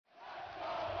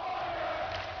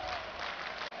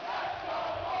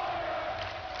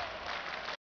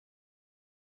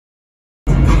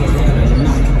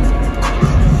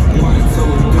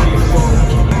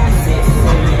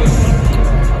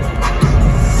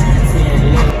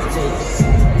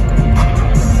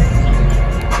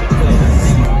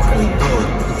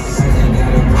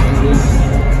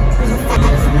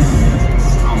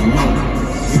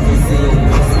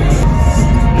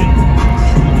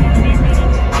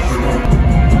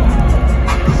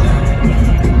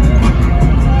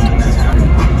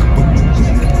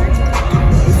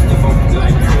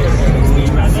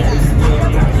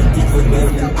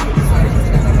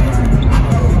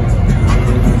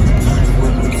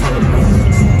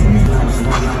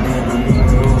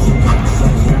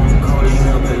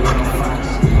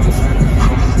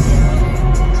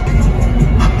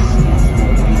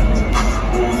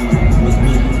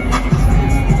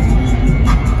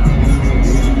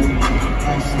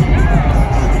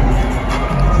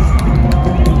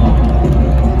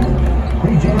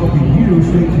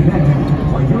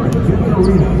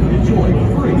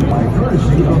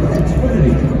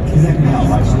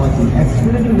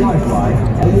Wi-Fi,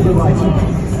 mobile devices.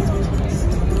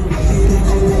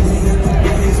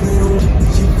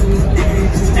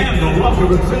 And the locker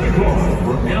of center court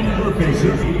for Amber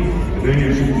Facer. The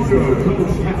Shooter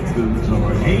Coach captains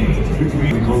are aimed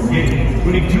between the whole game,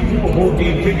 winning 2 more whole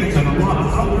game tickets and a lot of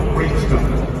other great stuff.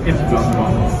 It's done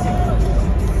well.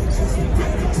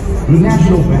 The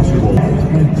National Basketball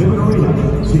and Pivot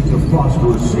Arena seek to foster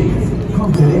a safe,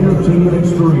 comfortable entertainment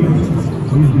experience.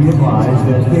 Please be advised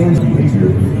that fans' behavior,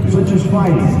 such as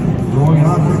fighting, throwing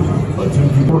objects,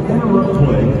 attempting to interrupt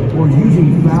play, or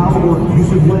using foul or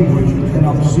abusive language, and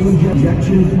obscene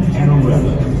ejection and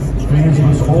arrest. Fans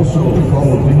must also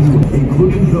follow venue,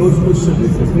 including those specific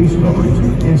to face coverings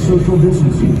and social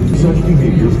distancing. Such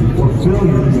behavior or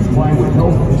failure to comply with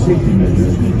health and safety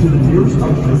measures to the nearest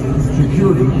usher,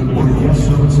 security, or guest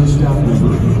services staff.